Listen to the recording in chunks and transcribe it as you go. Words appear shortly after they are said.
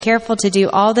Careful to do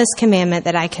all this commandment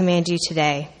that I command you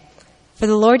today. For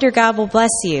the Lord your God will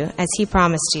bless you, as he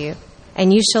promised you,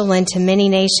 and you shall lend to many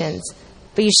nations,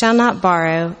 but you shall not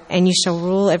borrow, and you shall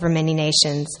rule over many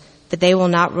nations, but they will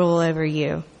not rule over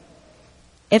you.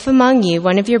 If among you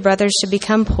one of your brothers should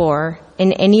become poor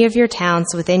in any of your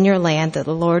towns within your land that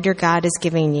the Lord your God is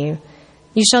giving you,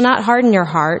 you shall not harden your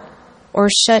heart or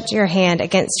shut your hand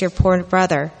against your poor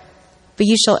brother, but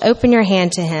you shall open your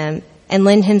hand to him and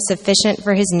lend him sufficient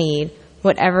for his need,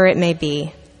 whatever it may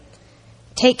be.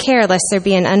 Take care lest there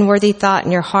be an unworthy thought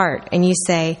in your heart, and you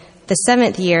say, the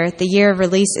 7th year, the year of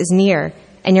release is near,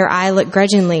 and your eye look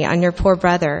grudgingly on your poor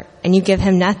brother, and you give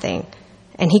him nothing,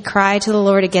 and he cry to the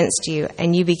Lord against you,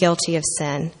 and you be guilty of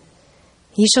sin.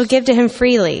 You shall give to him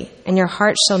freely, and your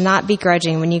heart shall not be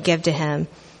grudging when you give to him,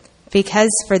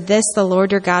 because for this the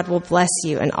Lord your God will bless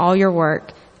you in all your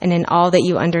work and in all that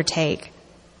you undertake.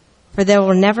 For there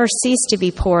will never cease to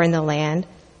be poor in the land.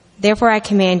 Therefore I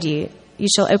command you, you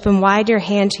shall open wide your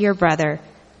hand to your brother,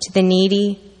 to the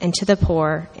needy and to the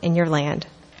poor in your land.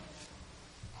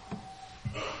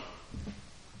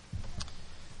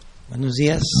 Buenos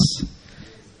días.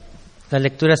 La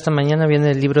lectura esta mañana viene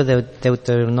del libro de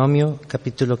Deuteronomio,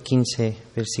 capítulo 15,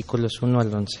 versículos 1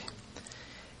 al 11.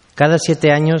 Cada 7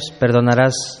 años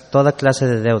perdonarás toda clase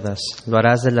de deudas. Lo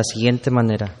harás de la siguiente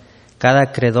manera. Cada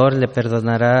acreedor le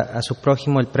perdonará a su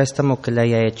prójimo el préstamo que le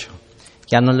haya hecho.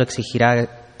 Ya no lo exigirá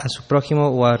a su prójimo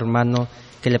o a hermano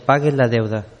que le pague la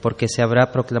deuda, porque se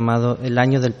habrá proclamado el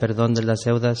año del perdón de las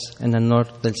deudas en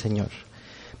honor del Señor.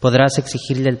 Podrás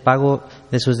exigirle el pago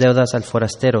de sus deudas al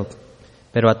forastero,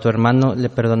 pero a tu hermano le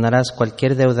perdonarás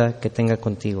cualquier deuda que tenga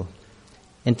contigo.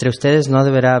 Entre ustedes no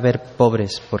deberá haber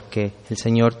pobres, porque el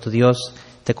Señor tu Dios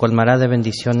te colmará de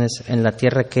bendiciones en la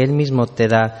tierra que Él mismo te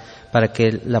da para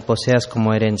que la poseas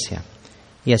como herencia.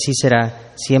 Y así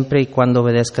será siempre y cuando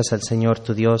obedezcas al Señor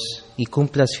tu Dios y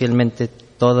cumplas fielmente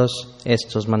todos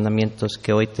estos mandamientos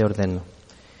que hoy te ordeno.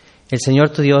 El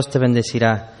Señor tu Dios te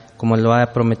bendecirá, como lo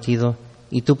ha prometido,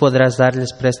 y tú podrás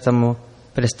darles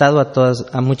prestado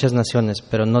a muchas naciones,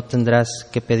 pero no tendrás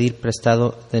que pedir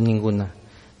prestado de ninguna.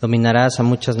 Dominarás a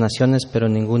muchas naciones, pero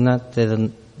ninguna te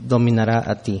dominará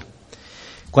a ti.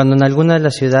 Cuando en alguna de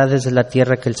las ciudades de la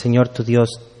tierra que el Señor tu Dios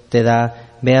te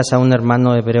da, veas a un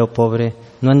hermano hebreo pobre,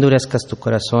 no endurezcas tu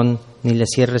corazón, ni le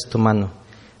cierres tu mano.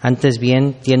 Antes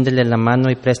bien, tiéndele la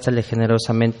mano y préstale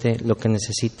generosamente lo que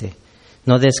necesite.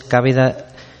 No des cabida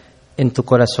en tu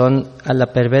corazón a la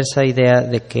perversa idea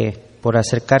de que, por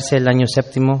acercarse el año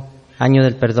 7º, año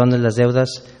del perdón de las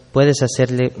deudas, puedes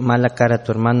hacerle mala cara a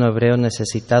tu hermano hebreo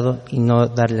necesitado y no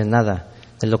darle nada.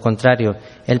 De lo contrario,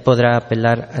 él podrá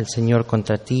apelar al Señor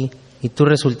contra ti y tú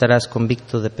resultarás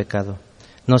convicto de pecado.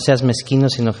 No seas mezquino,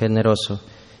 sino generoso,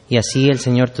 y así el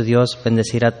Señor tu Dios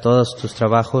bendecirá todos tus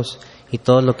trabajos y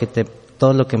todo lo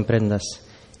que emprendas.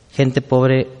 Gente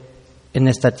pobre en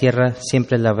esta tierra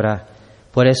siempre la habrá.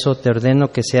 Por eso te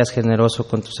ordeno que seas generoso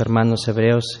con tus hermanos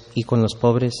hebreos y con los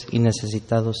pobres y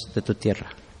necesitados de tu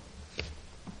tierra.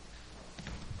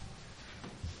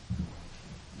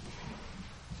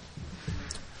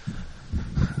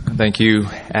 Thank you,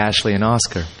 Ashley and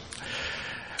Oscar.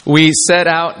 We set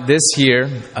out this year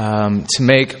to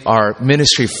make our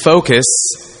ministry focus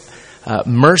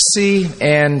mercy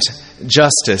and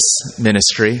justice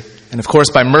ministry. And of course,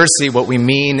 by mercy, what we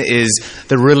mean is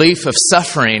the relief of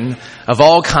suffering of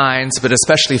all kinds, but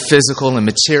especially physical and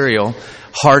material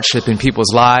hardship in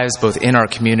people's lives, both in our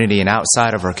community and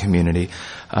outside of our community.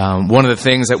 One of the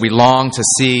things that we long to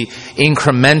see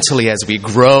incrementally as we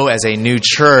grow as a new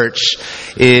church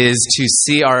is to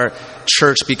see our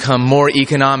church become more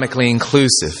economically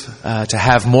inclusive, to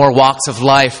have more walks of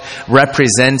life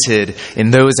represented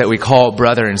in those that we call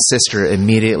brother and sister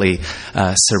immediately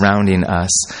surrounding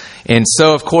us. And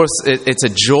so, of course, it's a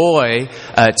joy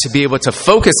to be able to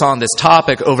focus on this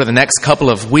topic over the next couple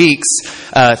of weeks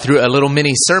through a little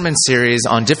mini sermon series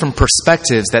on different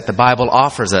perspectives that the Bible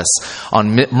offers us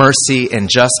on mercy and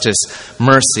justice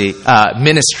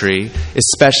ministry,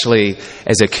 especially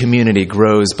as a community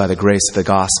grows by the grace of the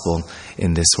gospel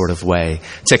in this sort of way.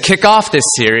 To kick off this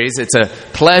series, it's a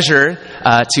pleasure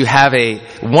to have a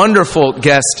wonderful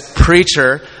guest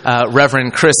preacher,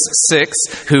 Reverend Chris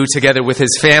Six, who together with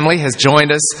his family has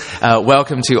joined us.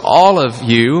 Welcome to all of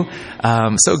you.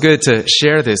 So good to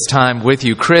share this time with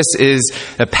you. Chris is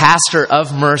the pastor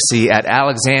of Mercy at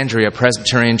Alexandria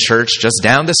Presbyterian Church just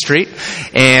down the street.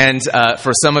 And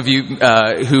for some of you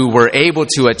who were able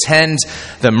to attend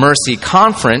the Mercy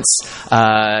Conference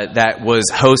that was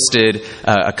hosted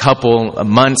a couple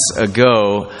months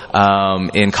ago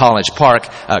in College Park,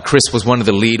 Chris was one of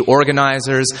the lead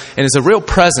organizers and is a real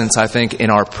presence, I think,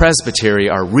 in our presbytery,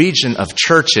 our region of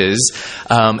churches,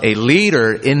 a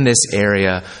leader in this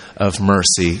area of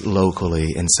Mercy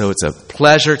locally. And so it's a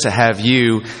pleasure to have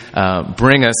you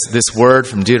bring us this word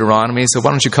from Deuteronomy. So why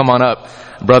don't you come on up,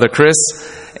 Brother Chris,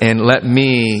 and let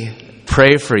me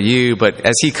pray for you. But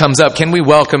as he comes up, can we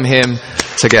welcome him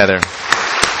together?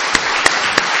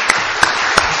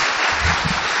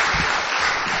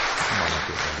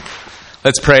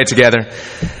 Let's pray together.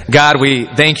 God, we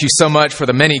thank you so much for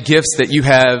the many gifts that you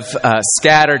have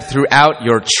scattered throughout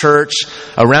your church,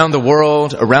 around the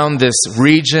world, around this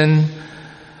region.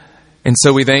 And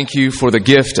so we thank you for the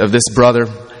gift of this brother,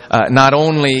 not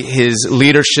only his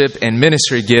leadership and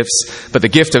ministry gifts, but the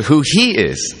gift of who he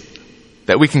is,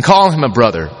 that we can call him a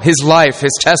brother, his life,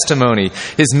 his testimony,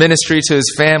 his ministry to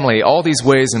his family, all these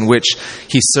ways in which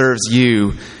he serves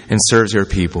you and serves your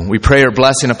people. We pray your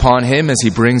blessing upon him as he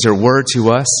brings your word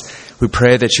to us. We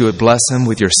pray that you would bless him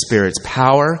with your Spirit's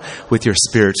power, with your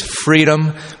Spirit's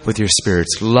freedom, with your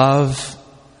Spirit's love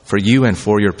for you and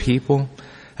for your people.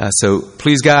 So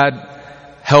please, God,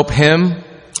 help him,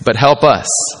 but help us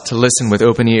to listen with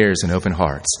open ears and open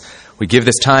hearts. We give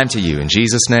this time to you in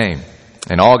Jesus' name.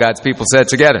 And all God's people said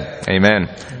together, amen.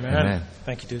 Amen.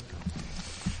 Thank you, dude.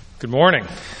 Good morning.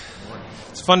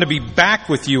 It's fun to be back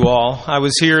with you all. I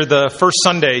was here the first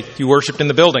Sunday you worshiped in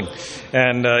the building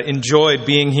and enjoyed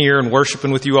being here and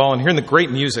worshiping with you all and hearing the great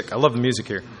music. I love the music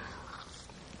here.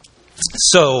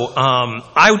 So,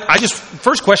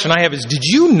 first question I have is, did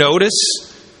you notice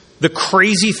the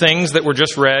crazy things that were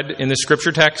just read in the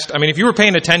scripture text? I mean, if you were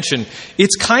paying attention,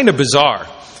 it's kind of bizarre.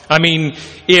 I mean,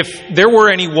 if there were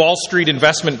any Wall Street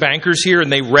investment bankers here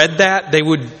and they read that, they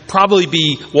would probably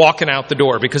be walking out the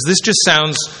door, because this just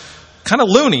sounds kind of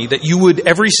loony that you would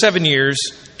every 7 years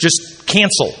just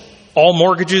cancel all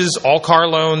mortgages, all car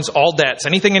loans, all debts,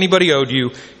 anything anybody owed you,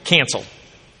 cancel.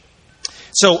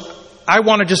 So I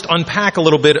want to just unpack a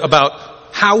little bit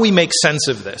about how we make sense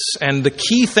of this. And the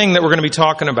key thing that we're going to be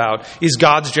talking about is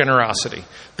God's generosity.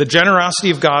 The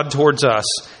generosity of God towards us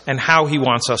and how he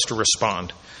wants us to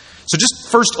respond. So just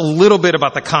first a little bit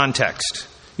about the context.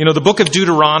 You know, the book of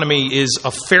Deuteronomy is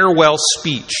a farewell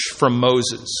speech from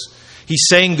Moses. He's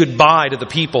saying goodbye to the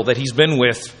people that he's been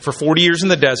with for 40 years in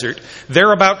the desert.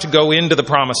 They're about to go into the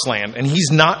promised land, and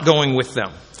he's not going with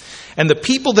them. And the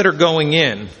people that are going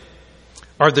in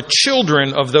are the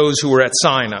children of those who were at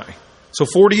Sinai. So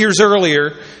 40 years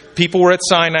earlier, people were at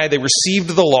Sinai, they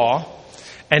received the law,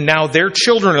 and now their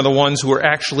children are the ones who are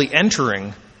actually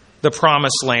entering the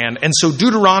promised land. And so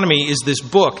Deuteronomy is this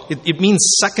book. It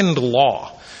means second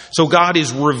law. So God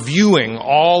is reviewing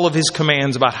all of his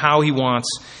commands about how he wants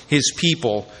his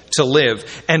people to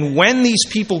live. And when these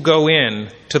people go in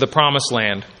to the promised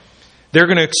land, they're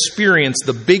going to experience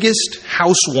the biggest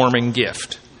housewarming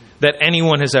gift that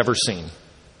anyone has ever seen.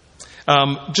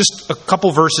 Just a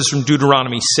couple verses from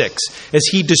Deuteronomy 6 as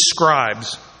he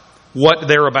describes what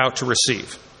they're about to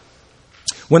receive.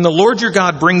 When the Lord your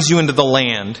God brings you into the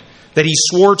land that he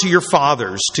swore to your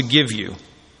fathers to give you,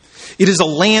 it is a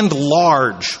land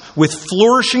large with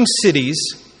flourishing cities,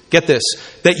 get this,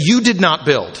 that you did not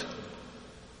build.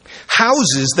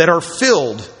 Houses that are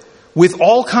filled with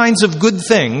all kinds of good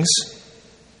things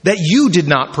that you did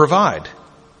not provide.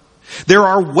 There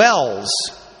are wells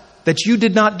that you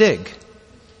did not dig,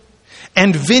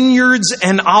 and vineyards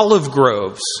and olive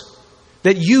groves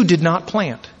that you did not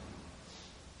plant.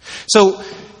 So,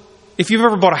 if you've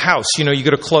ever bought a house, you know, you go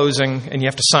to closing and you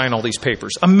have to sign all these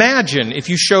papers. Imagine if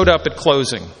you showed up at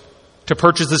closing to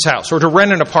purchase this house or to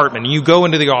rent an apartment, and you go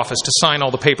into the office to sign all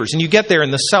the papers, and you get there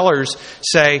and the sellers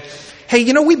say, hey,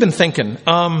 you know, we've been thinking,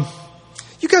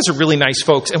 you guys are really nice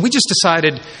folks, and we just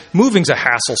decided moving's a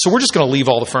hassle, so we're just going to leave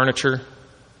all the furniture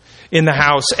in the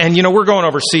house. And, you know, we're going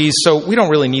overseas, so we don't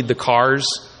really need the cars.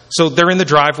 So they're in the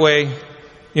driveway.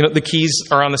 You know, the keys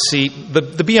are on the seat. The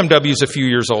BMW's a few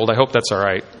years old. I hope that's all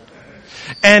right.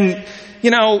 And, you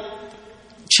know,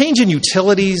 changing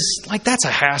utilities, like, that's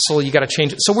a hassle. You got to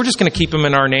change it. So we're just going to keep them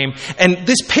in our name. And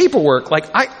this paperwork, like,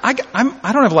 I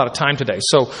don't have a lot of time today,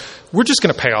 so we're just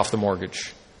going to pay off the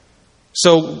mortgage.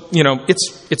 So, you know,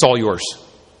 it's all yours.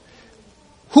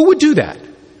 Who would do that?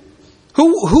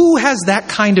 Who has that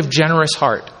kind of generous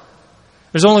heart?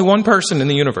 There's only one person in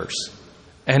the universe,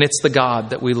 And it's the God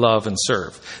that we love and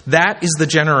serve. That is the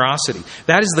generosity.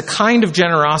 That is the kind of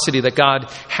generosity that God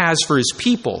has for his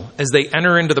people as they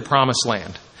enter into the promised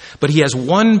land. But he has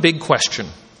one big question.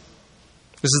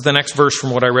 This is the next verse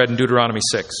from what I read in Deuteronomy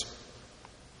 6.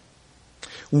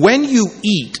 When you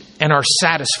eat and are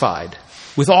satisfied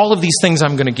with all of these things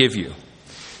I'm going to give you,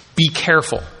 be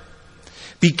careful.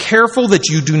 Be careful that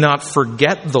you do not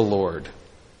forget the Lord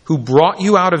who brought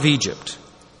you out of Egypt,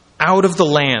 out of the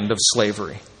land of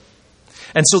slavery.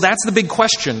 And so that's the big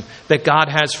question that God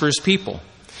has for his people,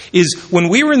 is when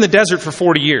we were in the desert for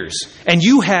 40 years and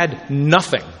you had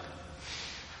nothing,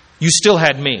 you still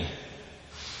had me.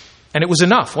 And it was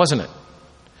enough, wasn't it?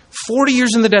 40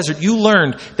 years in the desert, you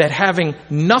learned that having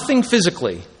nothing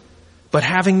physically, but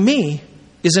having me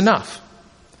is enough.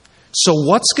 So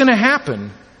what's going to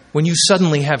happen when you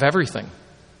suddenly have everything?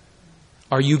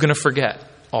 Are you going to forget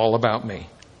all about me?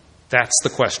 That's the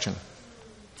question.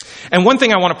 And one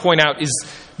thing I want to point out is,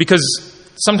 because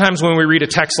sometimes when we read a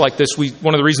text like this,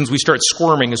 one of the reasons we start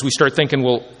squirming is we start thinking,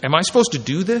 well, am I supposed to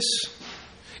do this?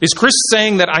 Is Chris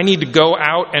saying that I need to go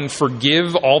out and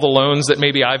forgive all the loans that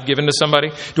maybe I've given to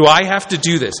somebody? Do I have to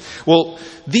do this? Well,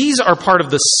 these are part of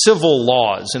the civil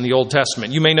laws in the Old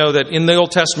Testament. You may know that in the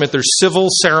Old Testament there's civil,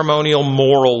 ceremonial,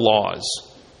 moral laws.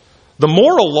 The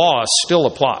moral law still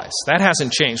applies. That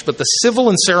hasn't changed. But the civil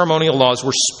and ceremonial laws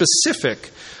were specific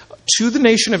to the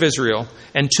nation of Israel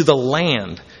and to the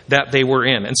land that they were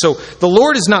in. And so the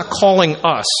Lord is not calling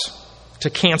us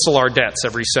to cancel our debts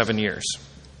every 7 years.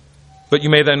 But you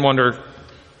may then wonder,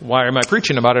 why am I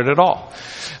preaching about it at all?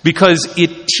 Because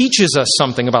it teaches us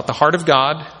something about the heart of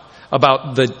God,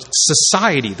 about the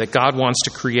society that God wants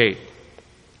to create.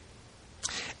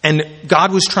 And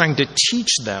God was trying to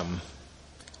teach them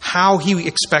how he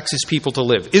expects his people to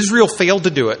live. Israel failed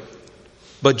to do it,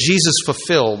 but Jesus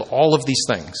fulfilled all of these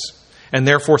things. And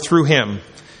therefore, through him,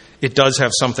 it does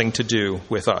have something to do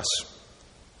with us.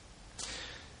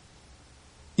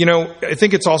 You know, I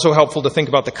think it's also helpful to think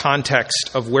about the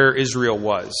context of where Israel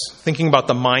was, thinking about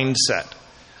the mindset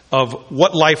of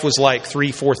what life was like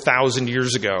 3,000-4,000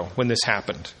 years ago when this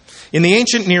happened. In the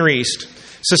ancient Near East,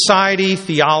 society,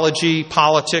 theology,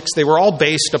 politics, they were all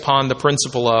based upon the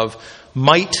principle of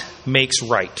might makes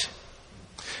right.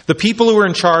 The people who were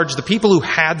in charge, the people who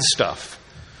had stuff,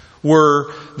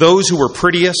 were those who were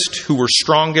prettiest, who were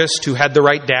strongest, who had the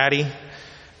right daddy.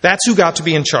 That's who got to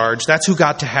be in charge. That's who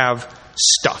got to have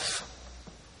stuff.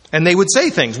 And they would say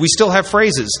things. We still have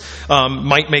phrases.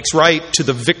 Might makes right. To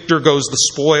the victor goes the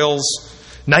spoils.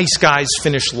 Nice guys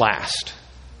finish last.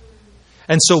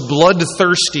 And so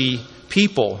bloodthirsty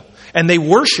people, and they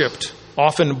worshipped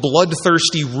often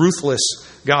bloodthirsty, ruthless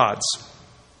gods.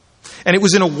 And it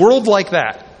was in a world like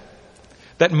that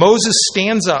that Moses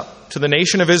stands up to the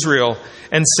nation of Israel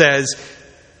and says,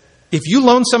 if you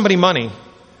loan somebody money,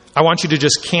 I want you to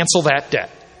just cancel that debt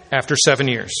after 7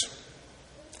 years.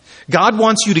 God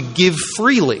wants you to give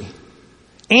freely,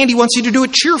 and he wants you to do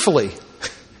it cheerfully.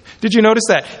 Did you notice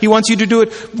that? He wants you to do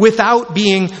it without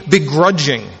being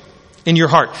begrudging in your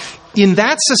heart. In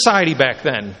that society back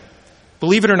then,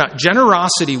 believe it or not,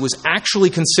 generosity was actually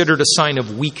considered a sign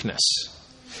of weakness.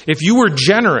 If you were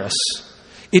generous,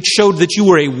 it showed that you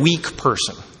were a weak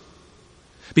person.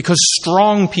 Because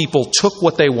strong people took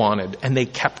what they wanted and they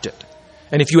kept it.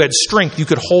 And if you had strength, you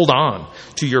could hold on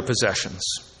to your possessions.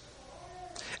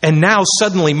 And now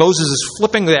suddenly Moses is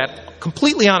flipping that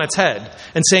completely on its head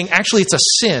and saying, actually, it's a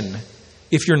sin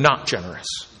if you're not generous.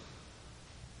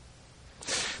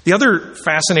 The other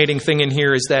fascinating thing in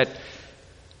here is that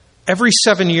every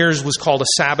 7 years was called a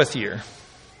Sabbath year.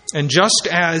 And just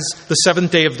as the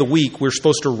seventh day of the week, we're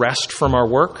supposed to rest from our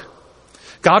work,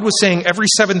 God was saying, every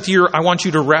seventh year, I want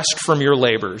you to rest from your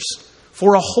labors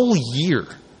for a whole year.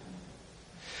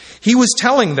 He was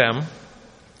telling them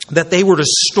that they were to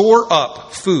store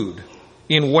up food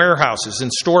in warehouses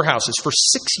and storehouses for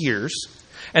 6 years,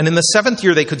 and in the seventh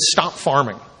year they could stop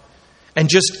farming and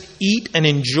just eat and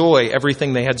enjoy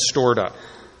everything they had stored up.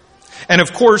 And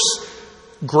of course,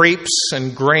 grapes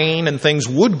and grain and things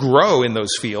would grow in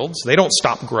those fields. They don't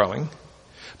stop growing.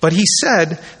 But he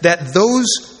said that those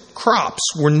crops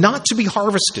were not to be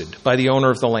harvested by the owner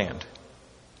of the land.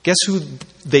 Guess who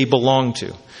they belonged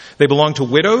to? They belonged to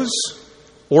widows,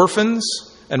 orphans,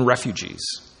 and refugees.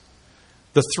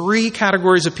 The three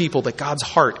categories of people that God's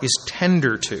heart is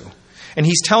tender to. And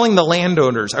he's telling the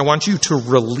landowners, I want you to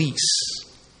release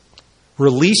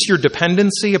your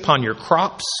dependency upon your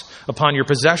crops, upon your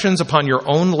possessions, upon your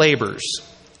own labors.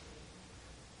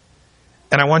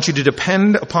 And I want you to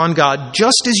depend upon God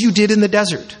just as you did in the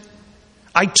desert.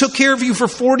 I took care of you for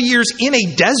 40 years in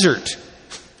a desert.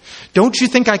 Don't you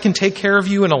think I can take care of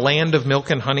you in a land of milk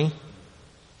and honey?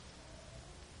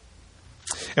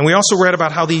 And we also read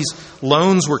about how these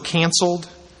loans were canceled,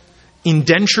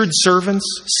 indentured servants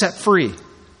set free.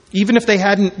 Even if they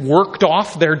hadn't worked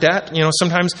off their debt,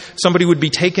 sometimes somebody would be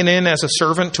taken in as a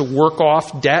servant to work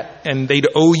off debt and they'd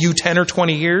owe you 10 or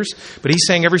 20 years. But he's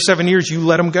saying every 7 years you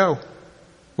let them go,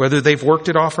 whether they've worked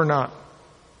it off or not.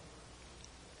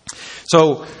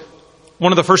 So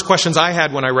one of the first questions I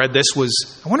had when I read this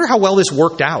was, I wonder how well this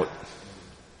worked out.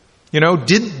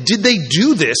 Did they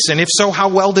do this? And if so, how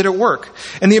well did it work?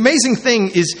 And the amazing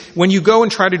thing is when you go and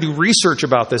try to do research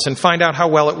about this and find out how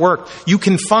well it worked, you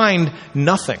can find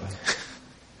nothing.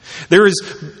 There is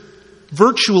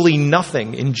virtually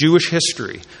nothing in Jewish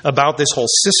history about this whole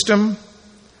system,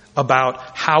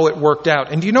 about how it worked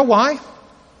out. And do you know why?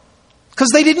 Because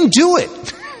they didn't do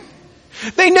it.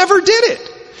 They never did it.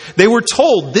 They were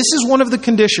told, this is one of the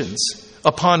conditions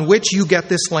upon which you get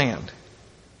this land.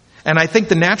 And I think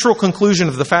the natural conclusion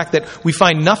of the fact that we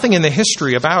find nothing in the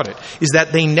history about it is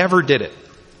that they never did it.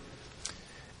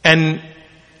 And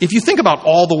if you think about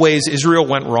all the ways Israel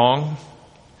went wrong,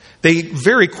 they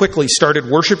very quickly started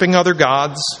worshiping other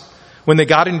gods. When they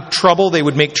got in trouble, they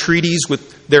would make treaties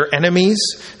with their enemies.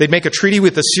 They'd make a treaty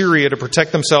with Assyria to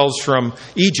protect themselves from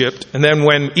Egypt. And then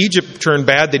when Egypt turned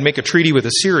bad, they'd make a treaty with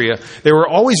Assyria. They were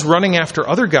always running after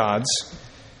other gods.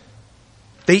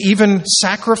 They even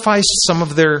sacrificed some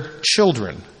of their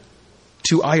children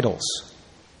to idols.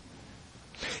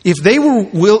 If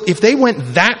they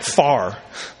went that far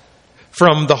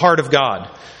from the heart of God,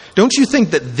 don't you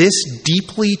think that this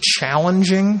deeply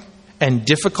challenging and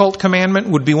difficult commandment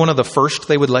would be one of the first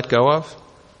they would let go of?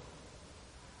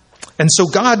 And so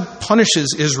God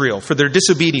punishes Israel for their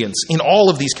disobedience in all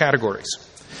of these categories.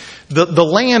 The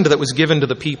land that was given to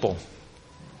the people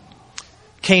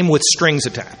came with strings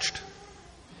attached.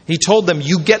 He told them,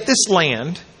 you get this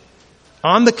land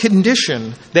on the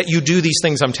condition that you do these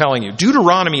things I'm telling you.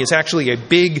 Deuteronomy is actually a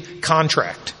big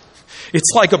contract.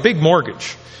 It's like a big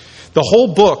mortgage. The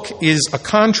whole book is a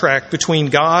contract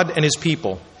between God and his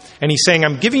people. And he's saying,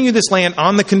 I'm giving you this land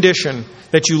on the condition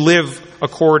that you live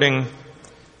according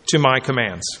to my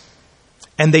commands.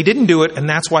 And they didn't do it, and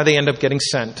that's why they end up getting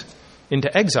sent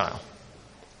into exile.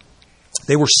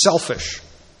 They were selfish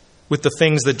with the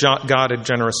things that God had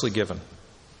generously given.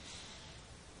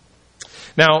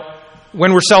 Now,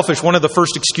 when we're selfish, one of the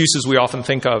first excuses we often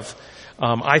think of,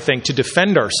 I think, to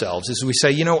defend ourselves is we say,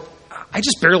 I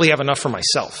just barely have enough for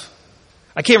myself.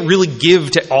 I can't really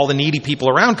give to all the needy people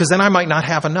around because then I might not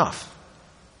have enough.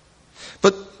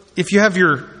 But if you have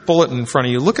your bulletin in front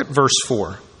of you, look at verse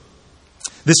 4.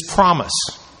 This promise.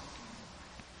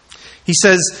 He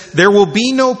says, there will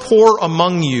be no poor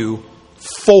among you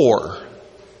for.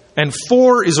 And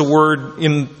for is a word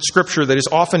in Scripture that is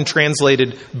often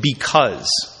translated because.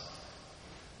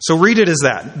 So read it as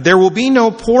that. There will be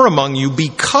no poor among you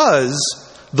because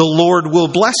the Lord will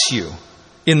bless you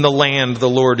in the land the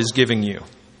Lord is giving you.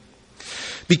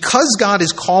 Because God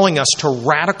is calling us to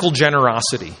radical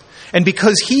generosity, and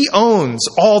because he owns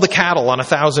all the cattle on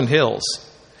 1,000 hills,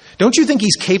 don't you think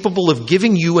he's capable of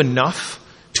giving you enough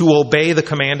to obey the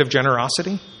command of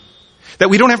generosity? That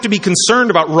we don't have to be concerned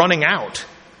about running out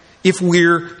if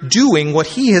we're doing what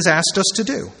he has asked us to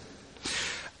do.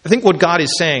 I think what God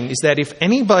is saying is that if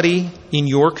anybody in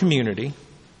your community,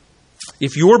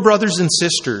 if your brothers and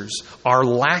sisters are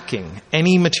lacking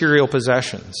any material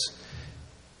possessions,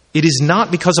 it is not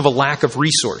because of a lack of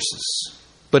resources,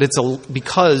 but it's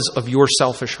because of your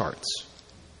selfish hearts.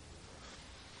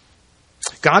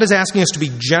 God is asking us to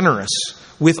be generous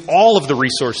with all of the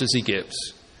resources he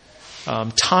gives.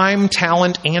 Time,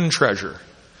 talent, and treasure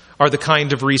are the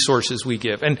kind of resources we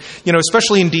give. And,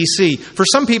 especially in D.C., for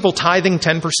some people, tithing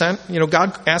 10%,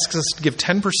 God asks us to give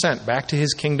 10% back to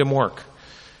his kingdom work.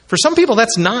 For some people,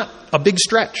 that's not a big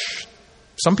stretch.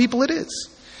 Some people it is.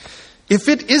 If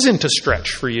it isn't a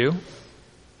stretch for you,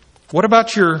 what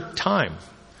about your time?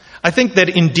 I think that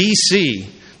in D.C.,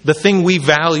 the thing we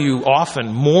value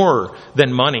often more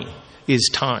than money is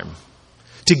time.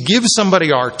 To give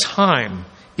somebody our time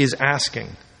is asking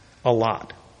a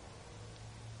lot.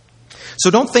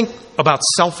 So don't think about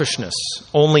selfishness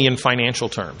only in financial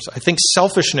terms. I think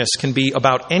selfishness can be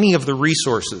about any of the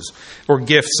resources or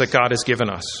gifts that God has given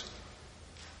us.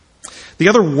 The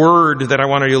other word that I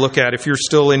wanted you to look at, if you're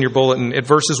still in your bulletin, at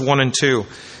verses 1 and 2,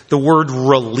 the word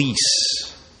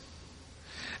release.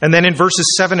 And then in verses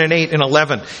 7 and 8 and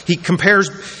 11, he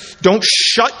compares, don't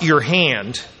shut your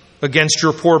hand against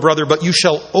your poor brother, but you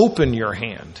shall open your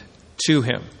hand to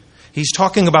him. He's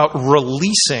talking about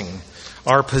releasing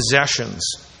our possessions.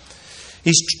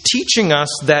 He's teaching us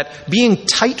that being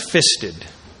tight-fisted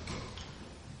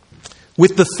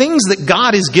with the things that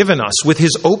God has given us with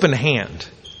his open hand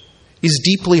is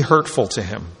deeply hurtful to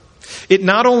him. It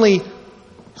not only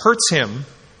hurts him,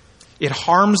 it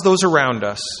harms those around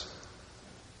us,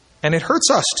 and it hurts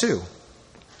us too.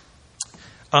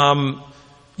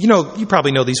 You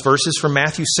probably know these verses from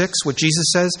Matthew 6, what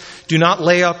Jesus says, "Do not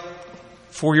lay up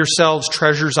for yourselves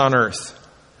treasures on earth,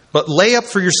 but lay up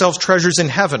for yourselves treasures in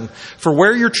heaven. For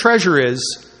where your treasure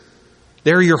is,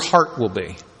 there your heart will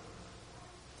be."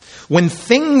 When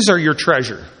things are your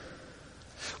treasure,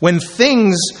 when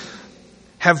things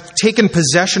have taken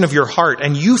possession of your heart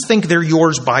and you think they're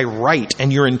yours by right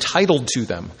and you're entitled to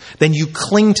them, then you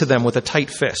cling to them with a tight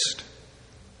fist.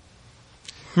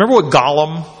 Remember what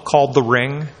Gollum called the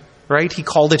ring, right? He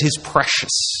called it his precious.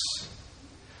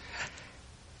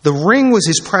 The ring was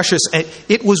his precious, and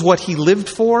it was what he lived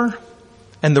for,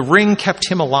 and the ring kept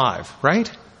him alive, right?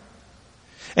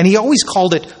 And he always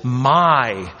called it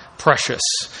my precious.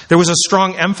 There was a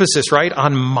strong emphasis, right,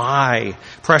 on my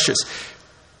precious.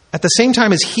 At the same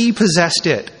time as he possessed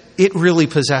it, it really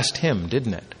possessed him,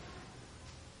 didn't it?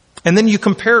 And then you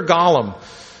compare Gollum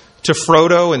to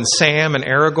Frodo and Sam and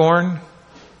Aragorn.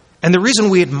 And the reason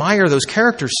we admire those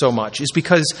characters so much is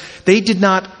because they did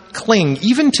not cling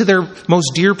even to their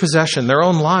most dear possession, their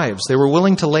own lives. They were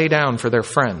willing to lay down for their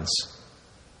friends.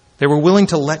 They were willing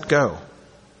to let go,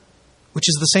 which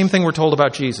is the same thing we're told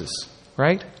about Jesus,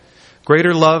 right?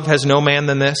 Greater love has no man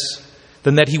than this,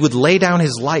 than that he would lay down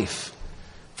his life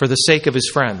for the sake of his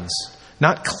friends,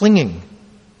 not clinging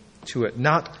to it,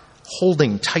 not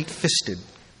holding tight-fisted.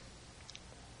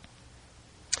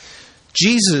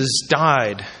 Jesus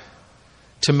died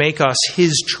to make us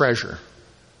his treasure.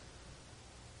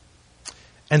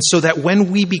 And so that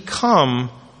when we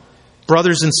become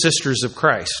brothers and sisters of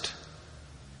Christ,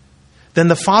 then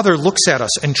the Father looks at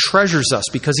us and treasures us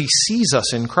because he sees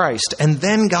us in Christ. And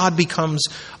then God becomes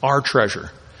our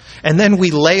treasure. And then we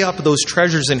lay up those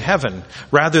treasures in heaven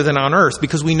rather than on earth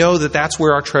because we know that that's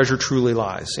where our treasure truly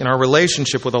lies, in our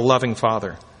relationship with a loving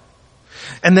Father.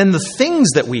 And then the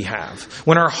things that we have,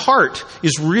 when our heart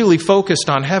is really focused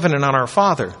on heaven and on our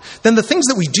Father, then the things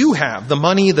that we do have, the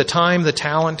money, the time, the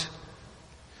talent,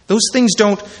 those things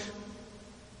don't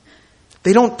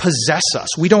possess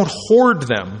us. We don't hoard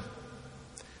them,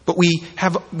 but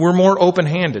we're more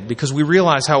open-handed because we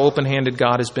realize how open-handed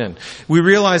God has been. We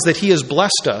realize that he has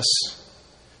blessed us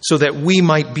so that we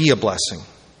might be a blessing.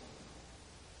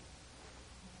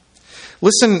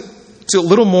 Listen to a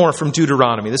little more from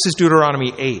Deuteronomy. This is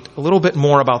Deuteronomy 8, a little bit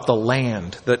more about the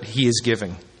land that he is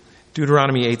giving.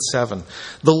 Deuteronomy 8:7.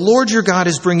 The Lord your God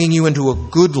is bringing you into a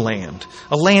good land,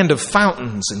 a land of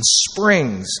fountains and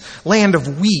springs, land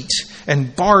of wheat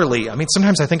and barley. I mean,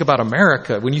 sometimes I think about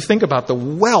America. When you think about the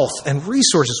wealth and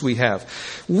resources we have,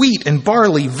 wheat and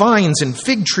barley, vines and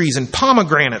fig trees and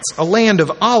pomegranates, a land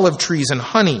of olive trees and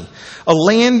honey, a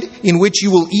land in which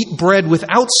you will eat bread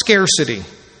without scarcity,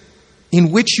 in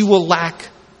which you will lack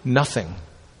nothing.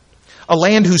 A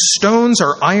land whose stones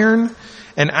are iron,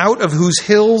 and out of whose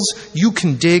hills you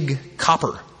can dig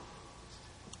copper.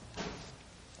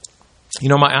 You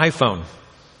know, my iPhone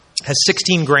has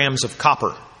 16 grams of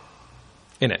copper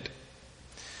in it.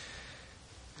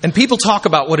 And people talk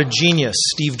about what a genius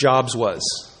Steve Jobs was,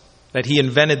 that he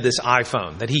invented this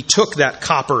iPhone, that he took that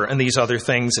copper and these other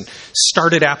things and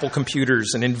started Apple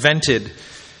computers and invented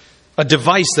a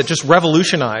device that just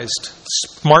revolutionized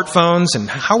smartphones and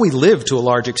how we live to a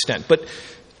large extent. But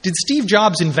did Steve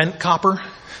Jobs invent copper?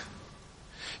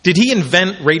 Did he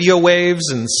invent radio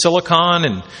waves and silicon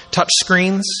and touch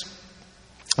screens?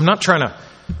 I'm not trying to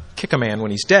kick a man when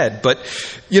he's dead, but,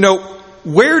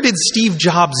 where did Steve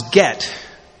Jobs get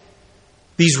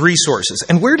these resources?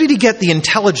 And where did he get the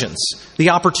intelligence, the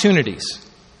opportunities?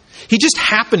 He just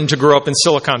happened to grow up in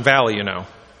Silicon Valley,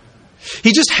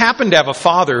 He just happened to have a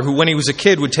father who, when he was a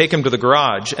kid, would take him to the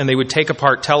garage and they would take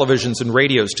apart televisions and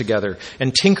radios together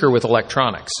and tinker with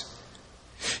electronics.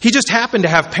 He just happened to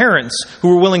have parents who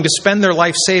were willing to spend their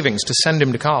life savings to send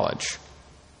him to college.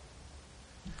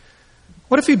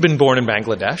 What if he'd been born in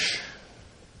Bangladesh?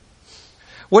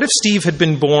 What if Steve had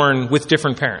been born with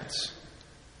different parents,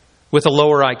 with a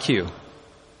lower IQ?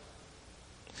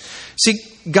 See,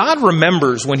 God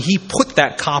remembers when he put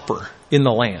that copper in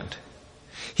the land.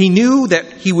 He knew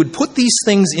that he would put these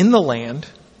things in the land,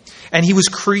 and he was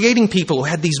creating people who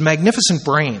had these magnificent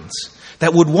brains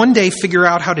that would one day figure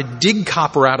out how to dig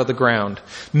copper out of the ground,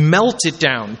 melt it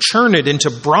down, churn it into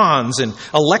bronze and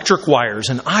electric wires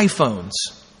and iPhones.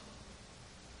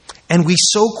 And we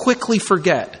so quickly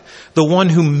forget the one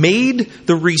who made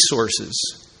the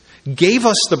resources, gave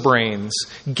us the brains,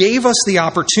 gave us the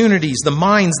opportunities, the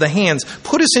minds, the hands,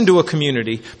 put us into a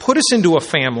community, put us into a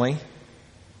family,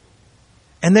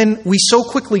 And then we so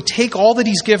quickly take all that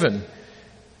he's given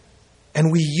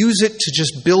and we use it to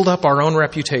just build up our own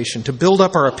reputation, to build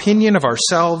up our opinion of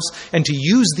ourselves, and to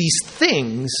use these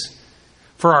things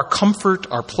for our comfort,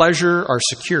 our pleasure, our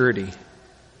security.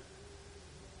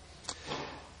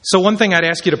 So one thing I'd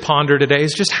ask you to ponder today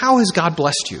is just, how has God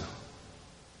blessed you?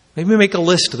 Maybe make a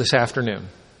list this afternoon.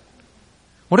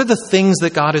 What are the things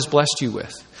that God has blessed you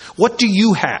with? What do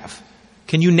you have?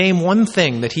 Can you name one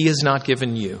thing that he has not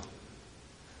given you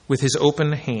with his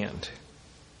open hand?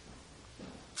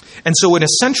 And so an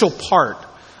essential part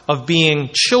of being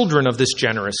children of this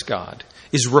generous God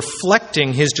is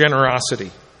reflecting his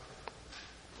generosity.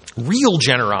 Real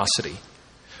generosity.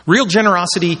 Real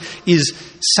generosity is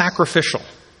sacrificial.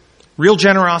 Real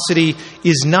generosity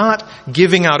is not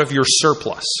giving out of your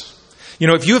surplus. You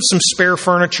know, if you have some spare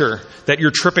furniture that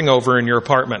you're tripping over in your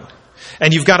apartment,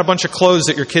 and you've got a bunch of clothes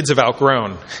that your kids have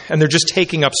outgrown, and they're just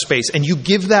taking up space, and you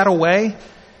give that away,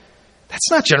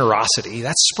 that's not generosity,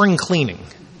 that's spring cleaning.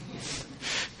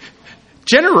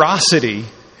 Generosity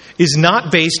is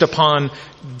not based upon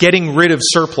getting rid of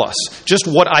surplus, just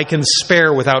what I can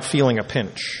spare without feeling a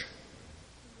pinch.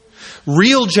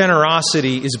 Real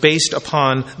generosity is based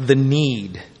upon the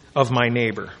need of my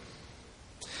neighbor.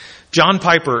 John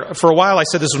Piper, for a while I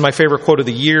said this was my favorite quote of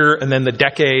the year, and then the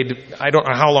decade. I don't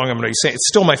know how long I'm going to say it. It's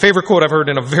still my favorite quote I've heard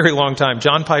in a very long time.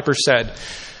 John Piper said,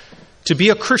 "To be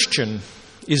a Christian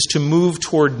is to move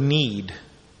toward need,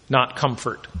 not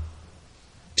comfort."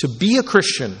 To be a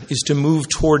Christian is to move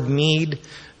toward need,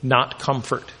 not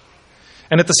comfort.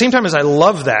 And at the same time as I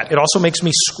love that, it also makes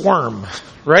me squirm,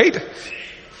 right?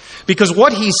 Because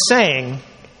what he's saying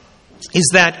is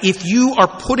that if you are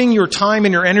putting your time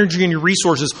and your energy and your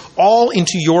resources all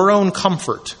into your own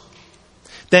comfort,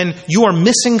 then you are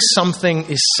missing something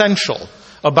essential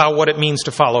about what it means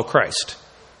to follow Christ.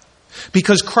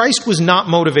 Because Christ was not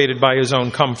motivated by his own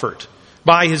comfort,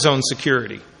 by his own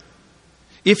security.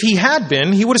 If he had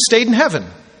been, he would have stayed in heaven,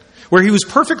 where he was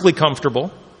perfectly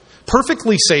comfortable,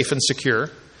 perfectly safe and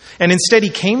secure, and instead he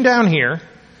came down here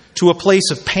to a place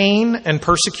of pain and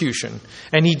persecution,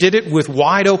 and he did it with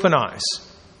wide open eyes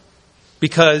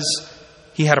because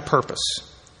he had a purpose.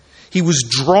 He was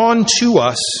drawn to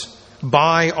us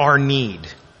by our need.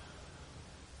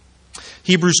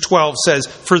 Hebrews 12 says,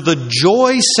 "For the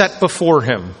joy set before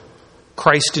him,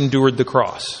 Christ endured the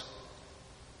cross."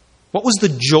 What was the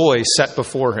joy set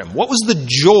before him? What was the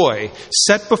joy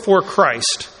set before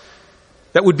Christ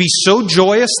that would be so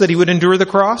joyous that he would endure the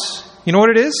cross? You know what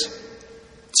it is?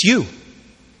 It's you.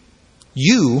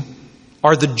 You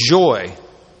are the joy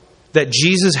that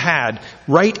Jesus had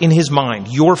right in his mind,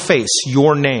 your face,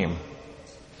 your name.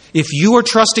 If you are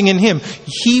trusting in him,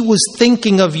 he was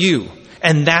thinking of you,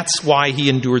 and that's why he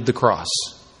endured the cross.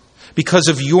 Because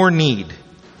of your need.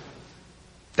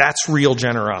 That's real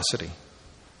generosity.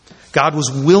 God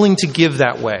was willing to give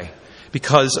that way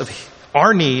because of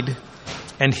our need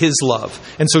and his love.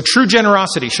 And so true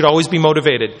generosity should always be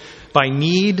motivated by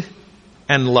need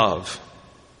and love.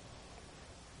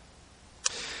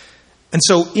 And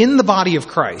so in the body of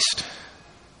Christ,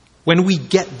 when we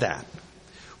get that,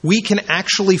 we can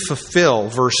actually fulfill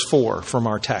verse 4 from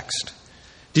our text.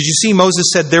 Did you see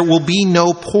Moses said, "There will be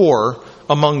no poor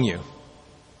among you"?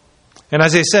 And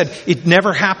as I said, it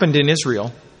never happened in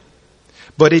Israel.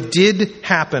 But it did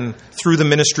happen through the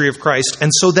ministry of Christ.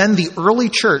 And so then the early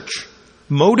church,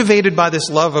 motivated by this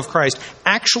love of Christ,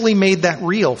 actually made that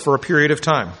real for a period of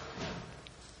time.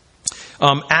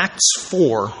 Acts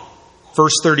 4,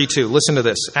 verse 32. Listen to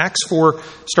this. Acts 4,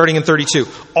 starting in 32.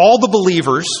 "All the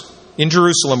believers in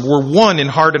Jerusalem were one in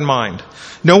heart and mind.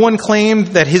 No one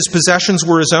claimed that his possessions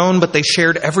were his own, but they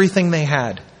shared everything they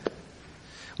had.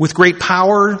 With great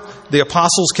power, the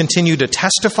apostles continued to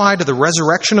testify to the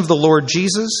resurrection of the Lord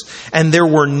Jesus, and there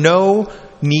were no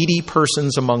needy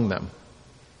persons among them."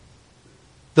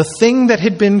 The thing that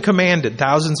had been commanded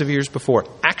thousands of years before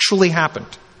actually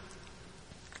happened.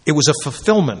 It was a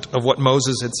fulfillment of what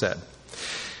Moses had said.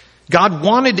 God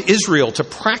wanted Israel to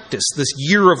practice this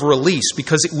year of release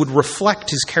because it would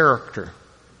reflect his character.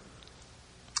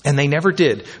 And they never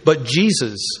did, but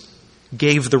Jesus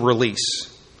gave the release.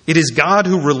 It is God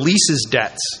who releases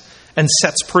debts and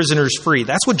sets prisoners free.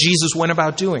 That's what Jesus went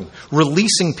about doing,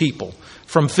 releasing people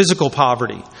from physical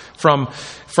poverty, from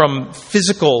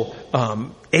physical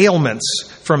ailments,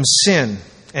 from sin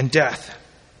and death.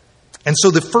 And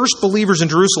so the first believers in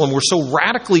Jerusalem were so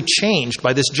radically changed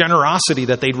by this generosity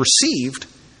that they'd received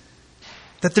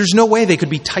that there's no way they could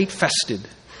be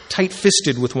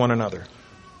tight-fisted with one another.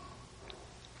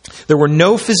 There were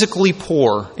no physically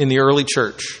poor in the early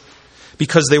church,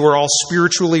 because they were all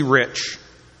spiritually rich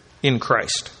in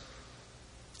Christ.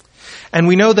 And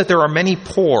we know that there are many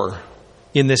poor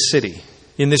in this city,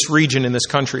 in this region, in this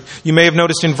country. You may have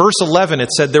noticed in verse 11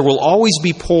 it said there will always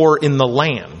be poor in the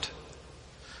land.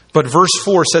 But verse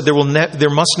 4 said there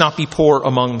must not be poor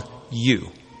among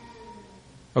you.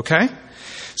 Okay?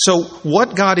 So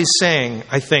what God is saying,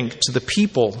 I think, to the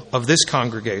people of this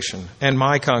congregation and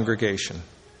my congregation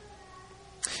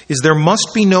is there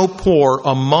must be no poor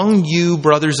among you,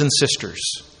 brothers and sisters,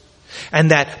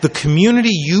 and that the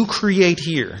community you create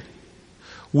here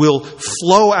will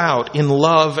flow out in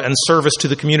love and service to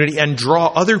the community and draw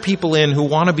other people in who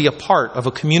want to be a part of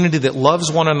a community that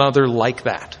loves one another like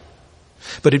that.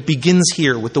 But it begins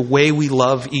here with the way we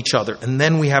love each other, and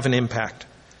then we have an impact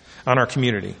on our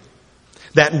community.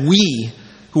 That we,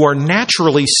 who are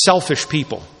naturally selfish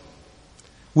people,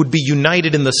 would be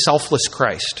united in the selfless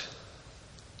Christ.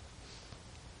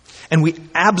 And we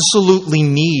absolutely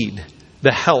need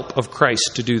the help of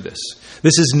Christ to do this.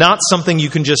 This is not something you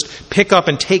can just pick up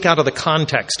and take out of the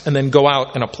context and then go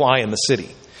out and apply in the city.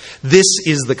 This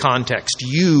is the context.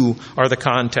 You are the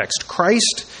context.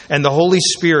 Christ and the Holy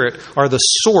Spirit are the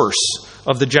source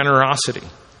of the generosity.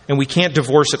 And we can't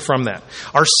divorce it from that.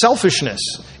 Our selfishness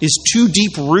is too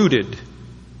deep-rooted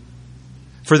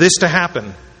for this to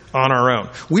happen on our own.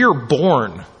 We are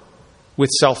born with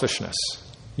selfishness.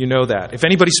 You know that. If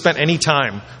anybody spent any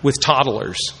time with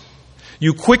toddlers,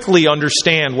 you quickly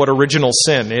understand what original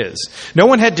sin is. No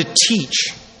one had to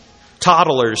teach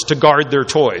toddlers to guard their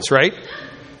toys, right?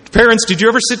 Parents, did you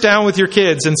ever sit down with your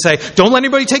kids and say, don't let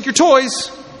anybody take your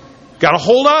toys. Got to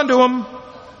hold on to them.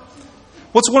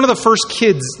 What's one of the first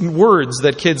words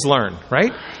that kids learn,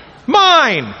 right?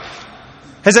 Mine.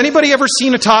 Has anybody ever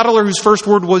seen a toddler whose first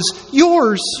word was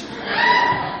yours?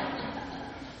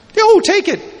 Oh, take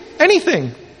it.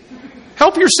 Anything.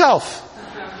 Help yourself.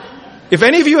 If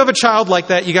any of you have a child like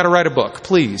that, you got to write a book,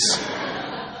 please.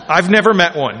 I've never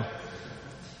met one.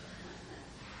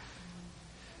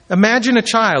 Imagine a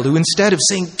child who, instead of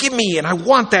saying, give me and I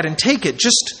want that and take it,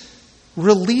 just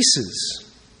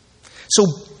releases. So,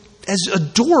 as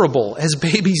adorable as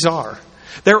babies are,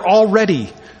 they're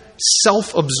already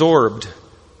self-absorbed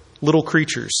little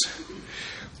creatures.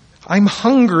 I'm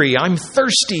hungry, I'm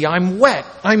thirsty, I'm wet,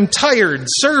 I'm tired,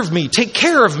 serve me, take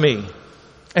care of me.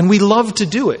 And we love to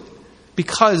do it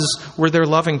because we're their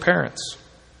loving parents.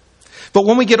 But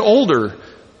when we get older,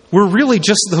 we're really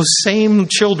just those same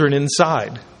children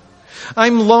inside.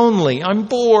 I'm lonely, I'm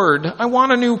bored, I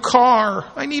want a new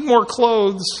car, I need more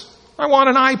clothes, I want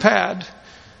an iPad.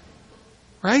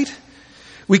 Right?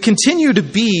 We continue to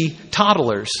be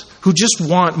toddlers who just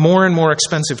want more and more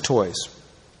expensive toys.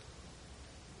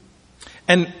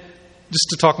 And just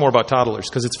to talk more about toddlers,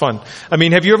 because it's fun. I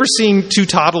mean, have you ever seen two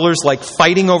toddlers like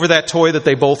fighting over that toy that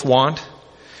they both want?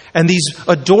 And these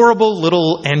adorable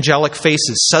little angelic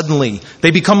faces, suddenly, they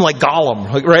become like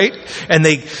Gollum, right? And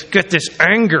they get this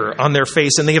anger on their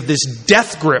face, and they have this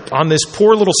death grip on this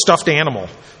poor little stuffed animal,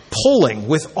 pulling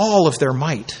with all of their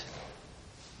might.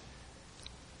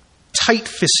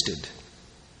 Tight-fisted.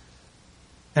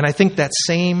 And I think that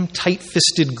same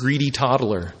tight-fisted, greedy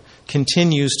toddler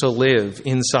continues to live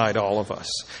inside all of us.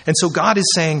 And so God is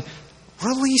saying,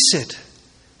 release it.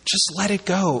 Just let it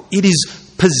go. It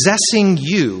is possessing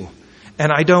you,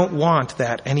 and I don't want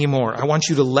that anymore. I want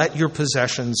you to let your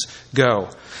possessions go.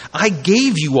 I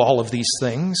gave you all of these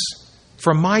things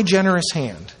from my generous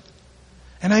hand,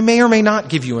 and I may or may not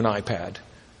give you an iPad.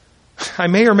 I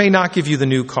may or may not give you the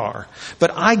new car,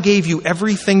 but I gave you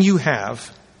everything you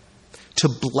have to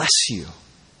bless you.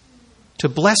 To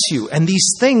bless you. And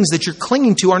these things that you're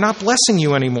clinging to are not blessing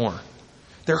you anymore.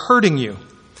 They're hurting you.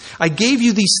 I gave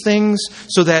you these things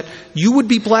so that you would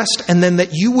be blessed and then that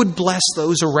you would bless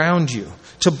those around you.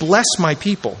 To bless my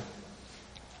people.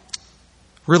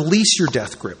 Release your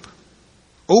death grip.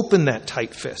 Open that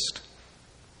tight fist.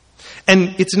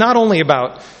 And it's not only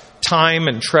about time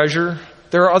and treasure.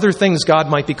 There are other things God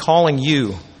might be calling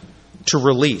you to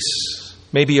release.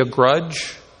 Maybe a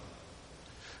grudge.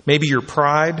 Maybe your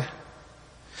pride.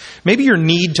 Maybe your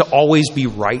need to always be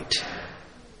right.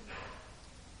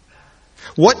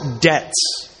 What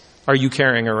debts are you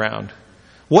carrying around?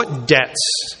 What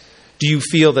debts do you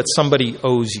feel that somebody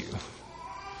owes you?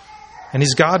 And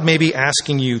is God maybe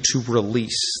asking you to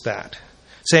release that?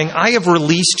 Saying, I have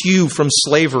released you from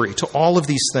slavery to all of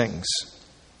these things.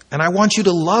 And I want you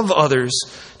to love others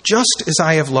just as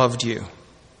I have loved you.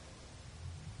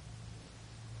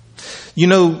 You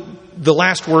know, the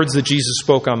last words that Jesus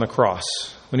spoke on the cross,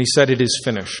 when he said, it is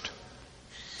finished.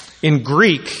 In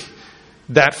Greek,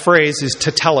 that phrase is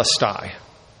tetelestai.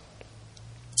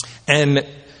 And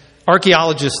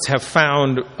archaeologists have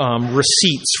found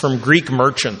receipts from Greek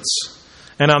merchants.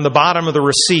 And on the bottom of the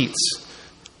receipts,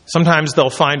 Sometimes they'll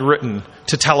find written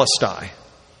tetelestai,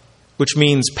 which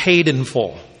means paid in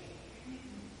full.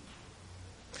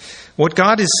 What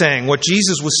God is saying, what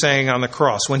Jesus was saying on the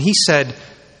cross, when he said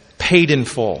paid in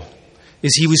full,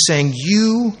 is he was saying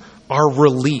you are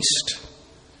released.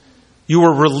 You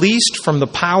are released from the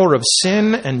power of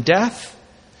sin and death,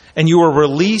 and you are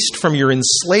released from your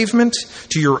enslavement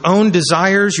to your own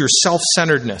desires, your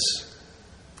self-centeredness.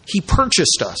 He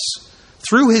purchased us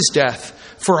through his death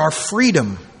for our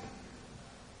freedom.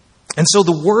 And so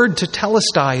the word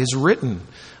tetelestai is written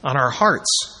on our hearts.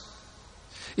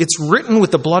 It's written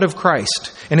with the blood of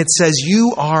Christ, and it says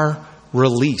you are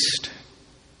released.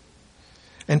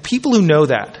 And people who know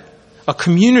that, a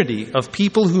community of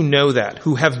people who know that,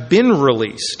 who have been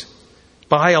released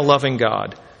by a loving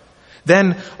God,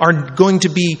 then are going to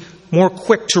be more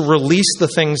quick to release the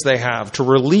things they have, to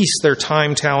release their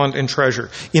time, talent, and treasure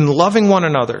in loving one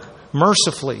another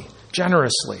mercifully,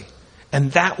 generously.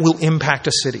 And that will impact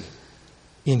a city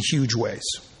in huge ways.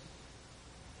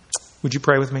 Would you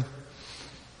pray with me?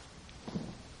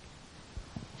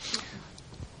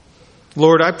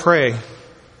 Lord, I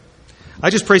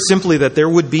just pray simply that there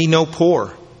would be no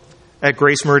poor at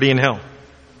Grace Meridian Hill.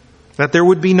 That there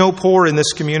would be no poor in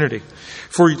this community.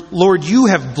 For, Lord, you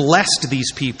have blessed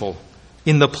these people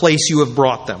in the place you have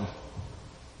brought them.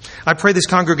 I pray this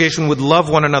congregation would love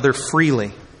one another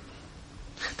freely.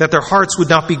 That their hearts would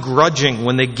not be grudging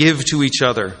when they give to each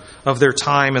other of their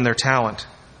time and their talent.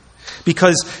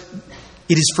 Because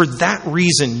it is for that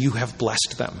reason you have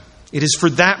blessed them. It is for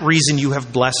that reason you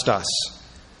have blessed us.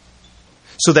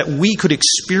 So that we could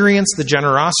experience the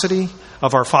generosity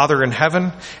of our Father in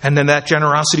heaven, and then that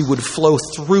generosity would flow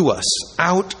through us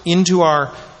out into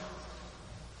our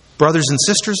brothers and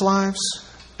sisters' lives,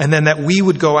 and then that we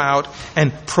would go out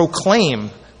and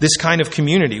proclaim this kind of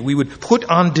community. We would put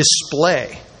on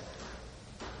display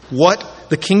what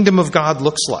the kingdom of God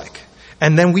looks like.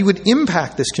 And then we would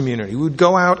impact this community. We would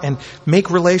go out and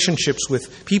make relationships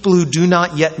with people who do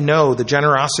not yet know the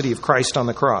generosity of Christ on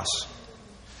the cross.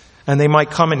 And they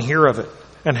might come and hear of it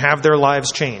and have their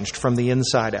lives changed from the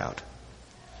inside out.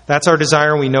 That's our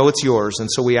desire, and we know it's yours, and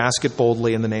so we ask it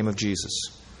boldly in the name of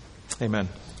Jesus. Amen.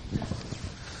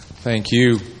 Thank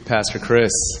you, Pastor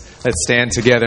Chris. Let's stand together.